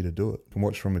just happy to do it. You can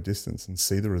watch from a distance and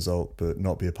see the result, but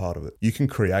not be a part of it. You can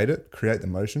create it, create the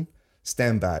motion,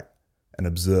 stand back and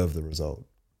observe the result,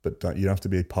 but you don't have to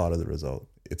be a part of the result.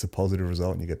 It's a positive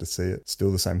result and you get to see it.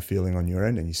 Still the same feeling on your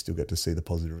end, and you still get to see the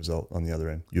positive result on the other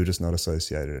end. You're just not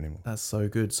associated anymore. That's so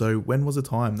good. So when was a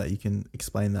time that you can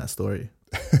explain that story?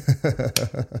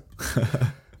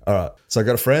 All right. So I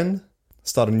got a friend,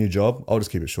 started a new job. I'll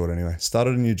just keep it short anyway.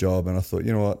 Started a new job and I thought,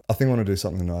 you know what? I think I want to do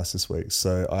something nice this week.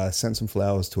 So I sent some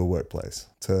flowers to a workplace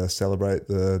to celebrate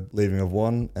the leaving of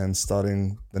one and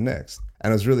starting the next.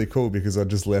 And it was really cool because I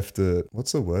just left it,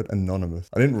 what's the word? Anonymous.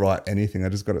 I didn't write anything. I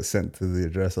just got it sent to the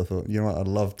address. I thought, you know what? I'd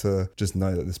love to just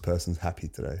know that this person's happy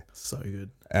today. So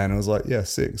good. And I was like, yeah,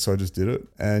 sick. So I just did it.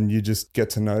 And you just get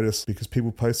to notice, because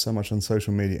people post so much on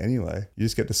social media anyway, you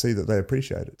just get to see that they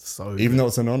appreciate it. So even though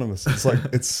it's anonymous. It's like,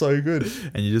 it's so good.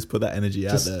 And you just put that energy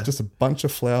out there. Just a bunch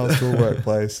of flowers to a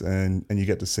workplace and you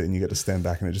get to sit and you get to stand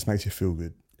back and it just makes you feel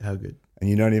good. How good. And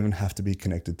you don't even have to be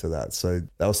connected to that. So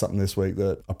that was something this week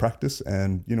that I practiced.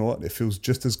 And you know what? It feels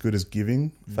just as good as giving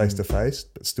face to face,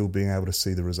 but still being able to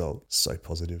see the result. So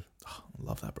positive. Oh, I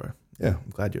love that, bro. Yeah.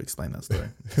 I'm glad you explained that story.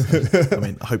 I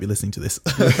mean, I hope you're listening to this.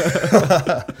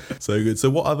 So good. So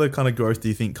what other kind of growth do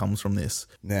you think comes from this?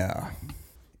 Now,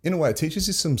 in a way, it teaches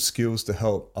you some skills to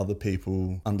help other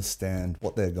people understand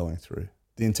what they're going through.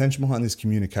 The intention behind these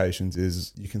communications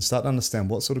is you can start to understand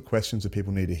what sort of questions do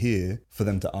people need to hear for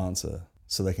them to answer,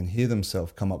 so they can hear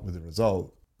themselves come up with a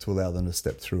result to allow them to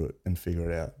step through it and figure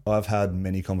it out. I've had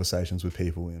many conversations with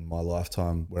people in my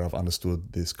lifetime where I've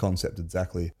understood this concept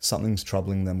exactly. Something's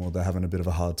troubling them or they're having a bit of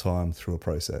a hard time through a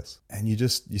process. And you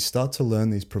start to learn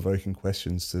these provoking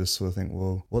questions to just sort of think,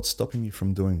 well, what's stopping you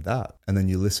from doing that? And then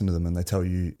you listen to them and they tell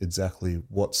you exactly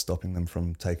what's stopping them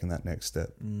from taking that next step.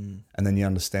 And then you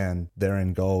understand their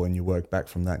end goal and you work back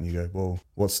from that and you go, well,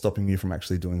 what's stopping you from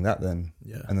actually doing that then?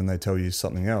 Yeah. And then they tell you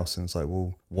something else and it's like,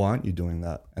 well, why aren't you doing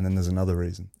that? And then there's another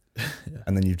reason. Yeah.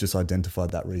 And then you've just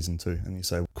identified that reason too. And you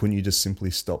say, couldn't you just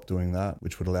simply stop doing that,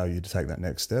 which would allow you to take that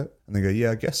next step? And they go,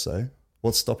 yeah, I guess so.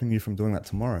 What's stopping you from doing that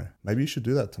tomorrow? Maybe you should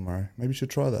do that tomorrow. Maybe you should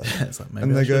try that. It's like, maybe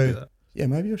and I they should do go, that. Yeah,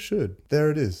 maybe I should.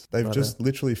 There it is. They've Right just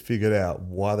literally figured out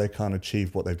why they can't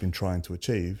achieve what they've been trying to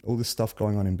achieve. All this stuff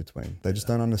going on in between. They just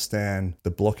don't understand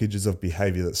the blockages of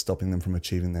behavior that's stopping them from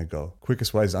achieving their goal.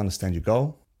 Quickest way is to understand your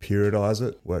goal, periodize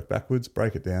it, work backwards,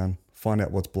 break it down, find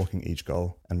out what's blocking each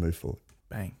goal and move forward.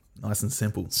 Bang. Nice and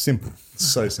simple. Simple.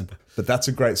 So simple. But that's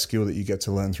a great skill that you get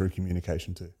to learn through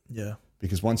communication too. Yeah.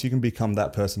 Because once you can become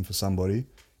that person for somebody,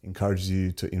 encourages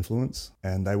you to influence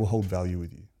and they will hold value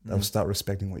with you. They'll start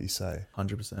respecting what you say.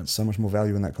 100%. So much more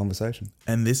value in that conversation.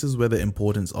 And this is where the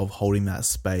importance of holding that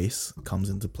space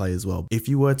comes into play as well. If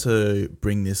you were to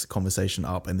bring this conversation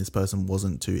up and this person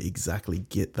wasn't to exactly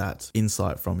get that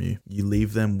insight from you, you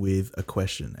leave them with a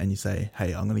question and you say,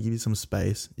 hey, I'm going to give you some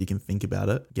space. You can think about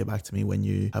it. Get back to me when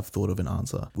you have thought of an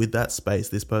answer. With that space,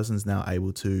 this person's now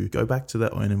able to go back to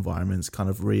their own environments, kind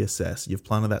of reassess. You've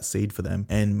planted that seed for them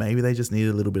and maybe they just need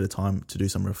a little bit of time to do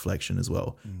some reflection as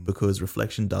well, because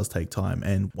reflection does take time.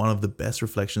 And one of the best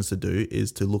reflections to do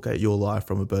is to look at your life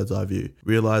from a bird's eye view.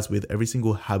 Realize with every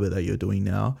single habit that you're doing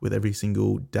now, with every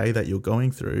single day that you're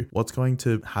going through, what's going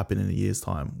to happen in a year's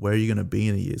time? Where are you going to be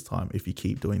in a year's time if you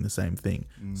keep doing the same thing?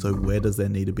 So where does there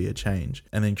need to be a change?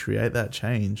 And then create that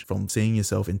change from seeing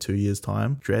yourself in 2 years'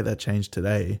 time. Create that change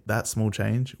today. That small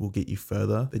change will get you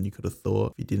further than you could have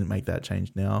thought if you didn't make that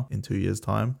change now in 2 years'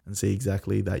 time, and see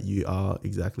exactly that you are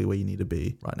exactly where you need to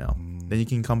be right now. Then you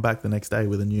can come back the next day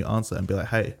with a new answer and be like,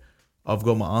 hey, I've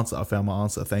got my answer. I found my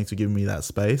answer. Thanks for giving me that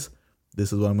space.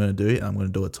 This is what I'm going to do. And I'm going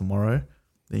to do it tomorrow.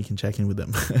 Then you can check in with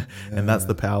them. And that's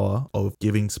the power of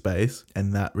giving space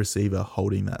and that receiver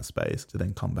holding that space to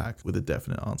then come back with a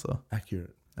definite answer.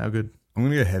 Accurate. How good? I'm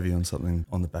going to go heavy on something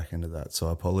on the back end of that. So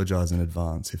I apologize in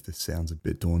advance if this sounds a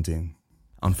bit daunting.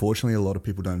 Unfortunately, a lot of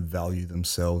people don't value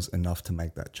themselves enough to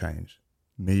make that change.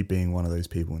 Me being one of those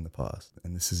people in the past.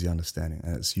 And this is the understanding.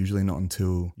 And it's usually not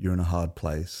until you're in a hard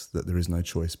place that there is no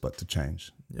choice but to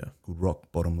change. Yeah. Good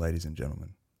rock bottom, ladies and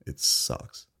gentlemen. It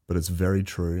sucks. But it's very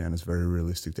true and it's very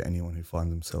realistic to anyone who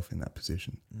finds himself in that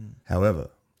position. However,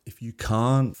 if you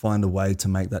can't find a way to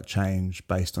make that change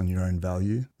based on your own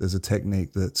value, there's a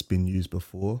technique that's been used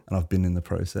before and I've been in the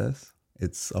process.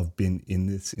 I've been in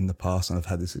this in the past and I've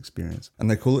had this experience. And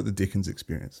they call it the Dickens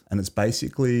experience. And it's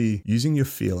basically using your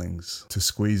feelings to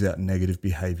squeeze out negative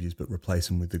behaviors but replace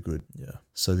them with the good. Yeah.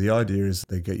 So the idea is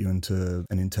they get you into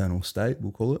an internal state,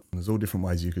 we'll call it. And there's all different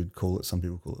ways you could call it. Some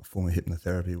people call it a form of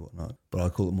hypnotherapy or whatnot. But I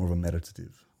call it more of a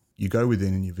meditative. You go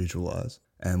within and you visualize.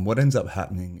 And what ends up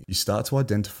happening, you start to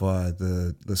identify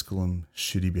the, let's call them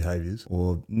shitty behaviors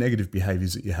or negative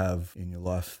behaviors that you have in your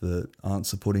life that aren't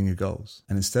supporting your goals.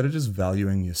 And instead of just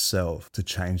valuing yourself to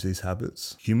change these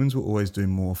habits, humans will always do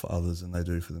more for others than they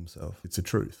do for themselves. It's a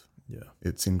truth. Yeah.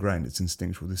 It's ingrained. It's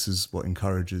instinctual. This is what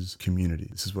encourages community.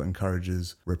 This is what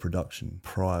encourages reproduction,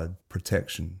 pride,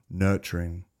 protection,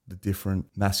 nurturing, the different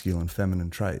masculine, feminine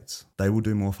traits. They will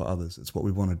do more for others. It's what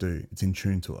we want to do. It's in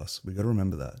tune to us. We got to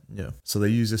remember that. Yeah. So they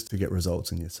use this to get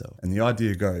results in yourself. And the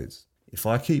idea goes, if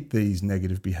I keep these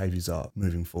negative behaviors up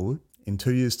moving forward, in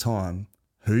 2 years' time,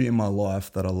 who in my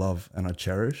life that I love and I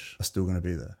cherish are still going to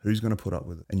be there? Who's going to put up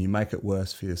with it? And you make it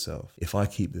worse for yourself. If I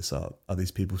keep this up, are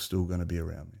these people still going to be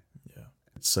around me? Yeah.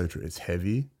 It's so true. It's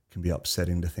heavy, can be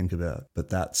upsetting to think about, but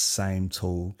that same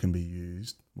tool can be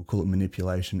used. We'll call it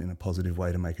manipulation in a positive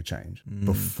way to make a change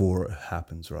before it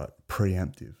happens, right?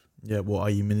 Preemptive. Yeah. Well, are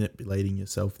you manipulating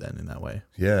yourself then in that way?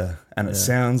 Yeah. And it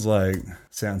sounds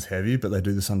heavy, but they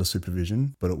do this under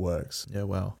supervision, but it works. Yeah.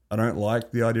 Wow. I don't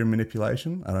like the idea of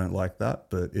manipulation. I don't like that,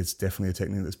 but it's definitely a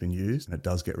technique that's been used and it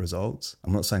does get results.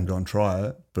 I'm not saying go and try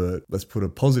it, but let's put a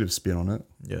positive spin on it.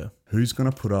 Yeah. Who's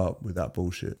going to put up with that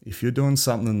bullshit? If you're doing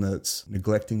something that's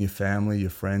neglecting your family, your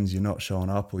friends, you're not showing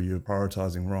up or you're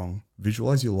prioritizing wrong,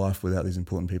 visualize your life without these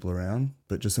important people around,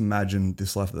 but just imagine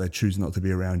this life that they choose not to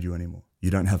be around you anymore. You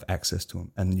don't have access to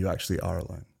them and you actually are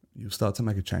alone. You'll start to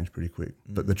make a change pretty quick.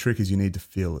 But the trick is you need to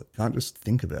feel it. You can't just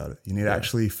think about it. You need to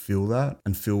actually feel that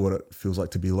and feel what it feels like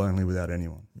to be lonely without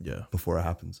anyone. Yeah. Before it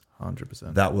happens.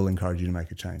 100%. That will encourage you to make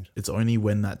a change. It's only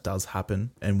when that does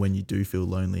happen and when you do feel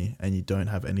lonely and you don't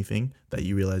have anything that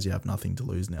you realize you have nothing to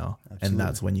lose now. Absolutely. And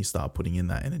that's when you start putting in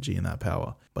that energy and that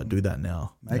power. But do that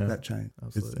now. Make that change.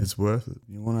 Absolutely. It's worth it.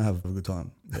 You want to have a good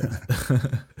time. Yeah.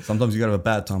 Sometimes you got to have a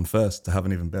bad time first to have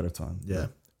an even better time. Yeah.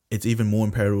 It's even more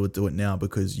imperative to do it now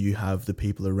because you have the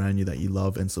people around you that you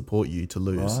love and support you to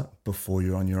lose. Right? Before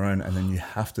you're on your own, and then you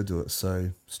have to do it.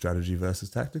 So strategy versus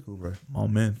tactical, bro. Oh,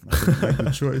 man. Make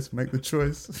the choice. Make the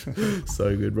choice.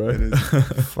 So good, bro. It is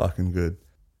fucking good.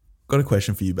 Got a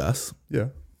question for you, Bas. Yeah.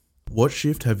 What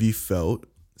shift have you felt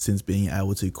since being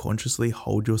able to consciously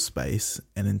hold your space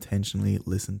and intentionally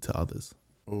listen to others?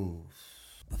 Oh,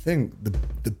 I think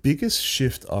the biggest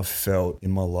shift I've felt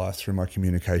in my life through my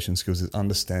communication skills is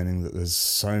understanding that there's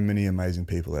so many amazing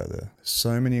people out there.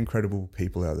 So many incredible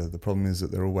people out there. The problem is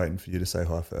that they're all waiting for you to say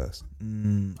hi first. You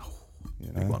know?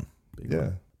 Big one. Big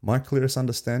one. My clearest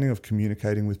understanding of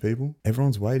communicating with people,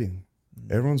 everyone's waiting.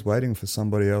 Everyone's waiting for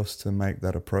somebody else to make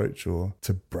that approach or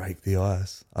to break the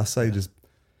ice. I say just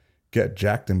get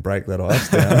jacked and break that ice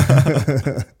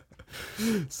down.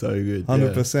 So good.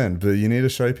 100%. But you need to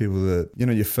show people that, you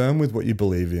know, you're firm with what you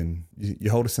believe in. You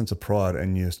hold a sense of pride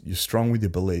and you're strong with your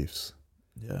beliefs.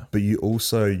 Yeah. But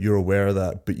you're aware of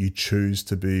that, but you choose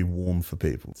to be warm for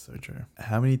people. So true.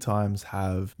 How many times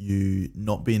have you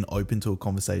not been open to a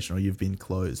conversation or you've been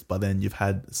closed, but then you've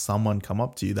had someone come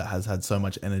up to you that has had so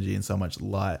much energy and so much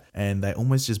light, and they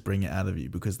almost just bring it out of you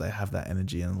because they have that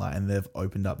energy and light and they've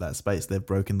opened up that space. They've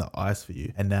broken the ice for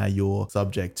you. And now you're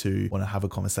subject to want to have a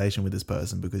conversation with this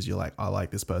person because you're like, I like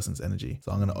this person's energy,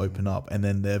 so I'm going to open up. And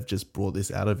then they've just brought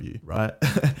this out of you, right?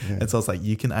 And so it's like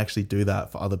you can actually do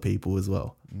that for other people as well.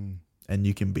 And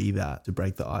you can be that to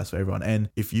break the ice for everyone. And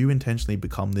if you intentionally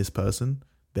become this person,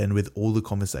 then with all the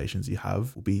conversations you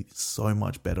have will be so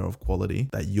much better of quality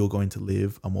that you're going to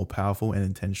live a more powerful and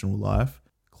intentional life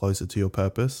closer to your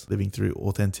purpose, living through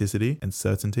authenticity and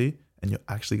certainty, and you're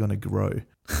actually going to grow.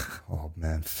 Oh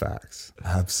man, facts.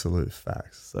 Absolute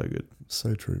facts. So good.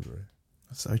 So true, bro.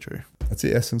 So true. That's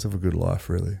the essence of a good life,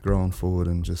 really. Growing forward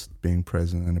and just being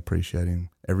present and appreciating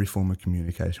every form of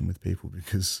communication with people,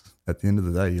 because at the end of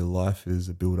the day, your life is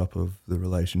a build-up of the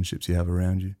relationships you have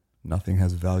around you. Nothing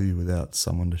has value without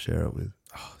someone to share it with.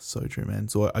 Oh, so true, man.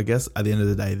 So I guess at the end of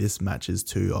the day, this matches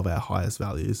 2 of our highest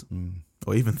values.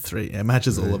 Or even 3. It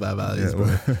matches all of our values,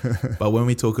 bro. But when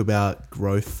we talk about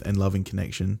growth and love and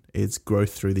connection, it's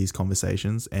growth through these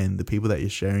conversations, and the people that you're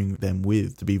sharing them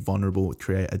with to be vulnerable,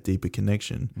 create a deeper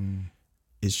connection,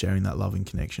 is sharing that love and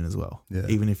connection as well.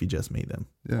 Even if you just meet them.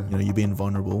 You know, you're being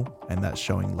vulnerable, and that's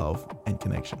showing love and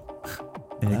connection.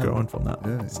 And you're growing from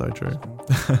that. So true.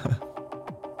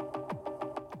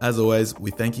 As always,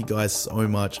 we thank you guys so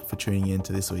much for tuning in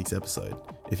to this week's episode.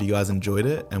 If you guys enjoyed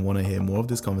it and want to hear more of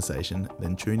this conversation,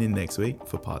 then tune in next week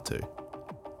for part 2.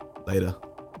 Later,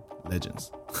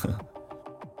 legends.